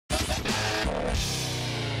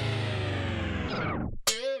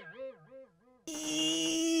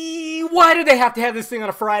Why did they have to have this thing on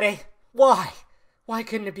a Friday? Why? Why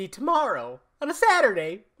couldn't it be tomorrow, on a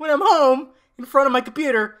Saturday, when I'm home, in front of my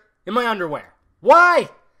computer, in my underwear? Why?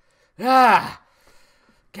 God,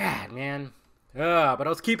 man. But I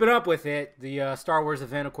was keeping up with it. The Star Wars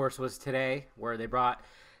event, of course, was today, where they brought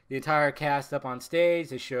the entire cast up on stage.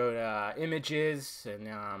 They showed images,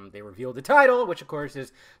 and they revealed the title, which, of course,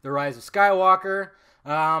 is The Rise of Skywalker.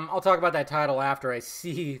 I'll talk about that title after I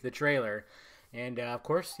see the trailer. And, of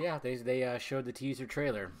course, yeah, they showed the teaser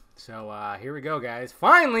trailer. So here we go, guys.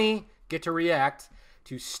 Finally get to react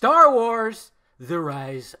to Star Wars The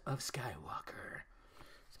Rise of Skywalker.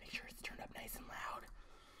 Let's make sure it's turned up nice and loud.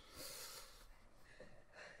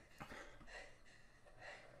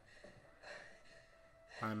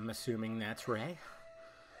 I'm assuming that's Rey.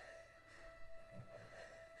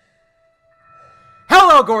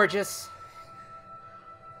 Hello, gorgeous!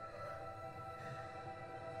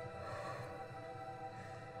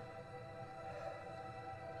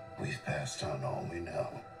 We've passed on all we know.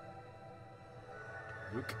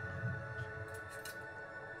 Luke.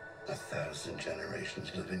 1,000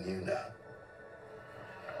 generations live in you now.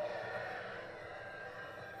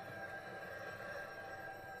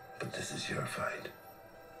 But this is your fight.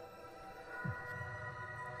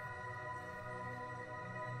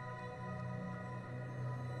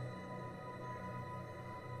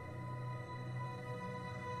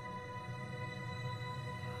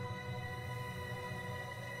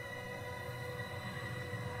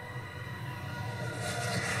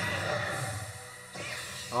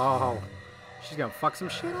 Oh, she's gonna fuck some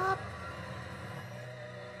shit up?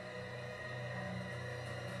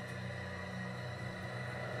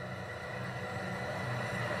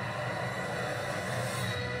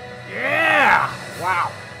 Yeah! Wow.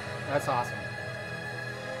 That's awesome.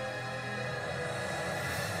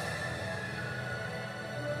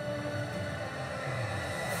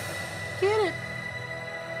 Get it.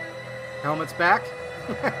 Helmet's back?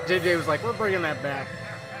 JJ was like, we're bringing that back.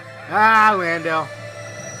 Ah, Lando.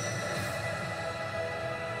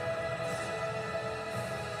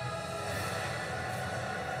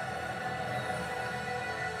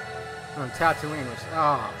 On Tatooine, which,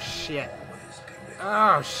 oh shit.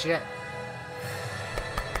 Oh shit.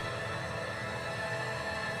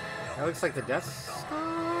 That looks like the Death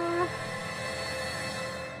Star.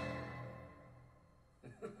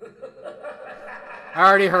 I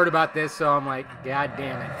already heard about this, so I'm like, god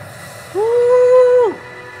damn it. Woo!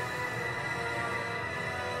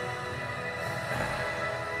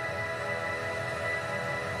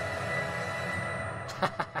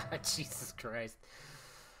 Jesus Christ.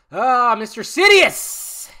 Ah, Mr.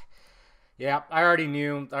 Sidious! Yeah, I already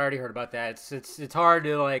knew. I already heard about that. It's hard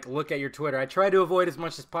to, like, look at your Twitter. I try to avoid as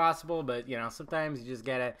much as possible, but, you know, sometimes you just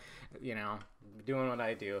gotta, you know, doing what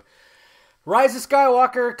I do. Rise of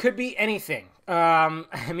Skywalker could be anything.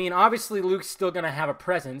 I mean, obviously Luke's still gonna have a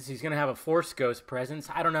presence. He's gonna have a Force Ghost presence.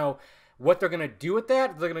 I don't know what they're going to do with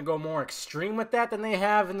that. They're going to go more extreme with that than they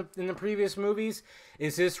have in the previous movies.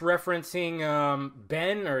 Is this referencing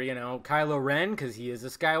Ben or, you know, Kylo Ren because he is a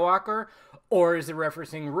Skywalker? Or is it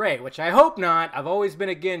referencing Rey, which I hope not. I've always been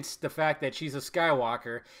against the fact that she's a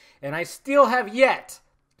Skywalker. And I still have yet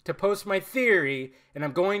to post my theory, and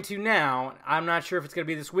I'm going to now. I'm not sure if it's going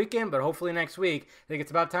to be this weekend, but hopefully next week. I think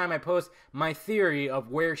it's about time I post my theory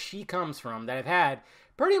of where she comes from that I've had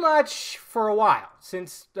pretty much for a while,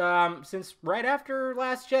 since right after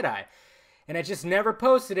Last Jedi. And I just never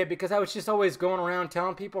posted it because I was just always going around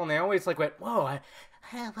telling people, and they always like went, whoa,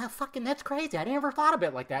 fucking that's crazy. I never thought of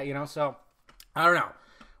it like that, you know, so I don't know.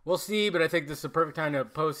 We'll see, but I think this is the perfect time to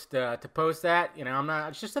post that. You know,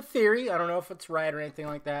 it's just a theory. I don't know if it's right or anything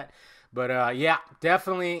like that. But yeah,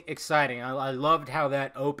 definitely exciting. I loved how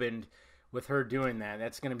that opened with her doing that.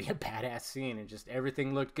 That's going to be a badass scene, and just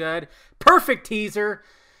everything looked good. Perfect teaser.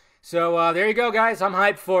 So there you go, guys. I'm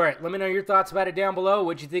hyped for it. Let me know your thoughts about it down below.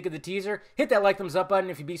 What'd you think of the teaser? Hit that like, thumbs up button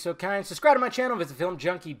if you'd be so kind. Subscribe to my channel. Visit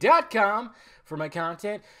filmjunkie.com for my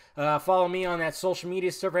content. Follow me on that social media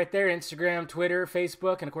stuff right there. Instagram, Twitter,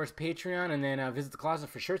 Facebook, and of course Patreon. And then visit the closet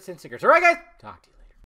for shirts and stickers. All right, guys. Talk to you later.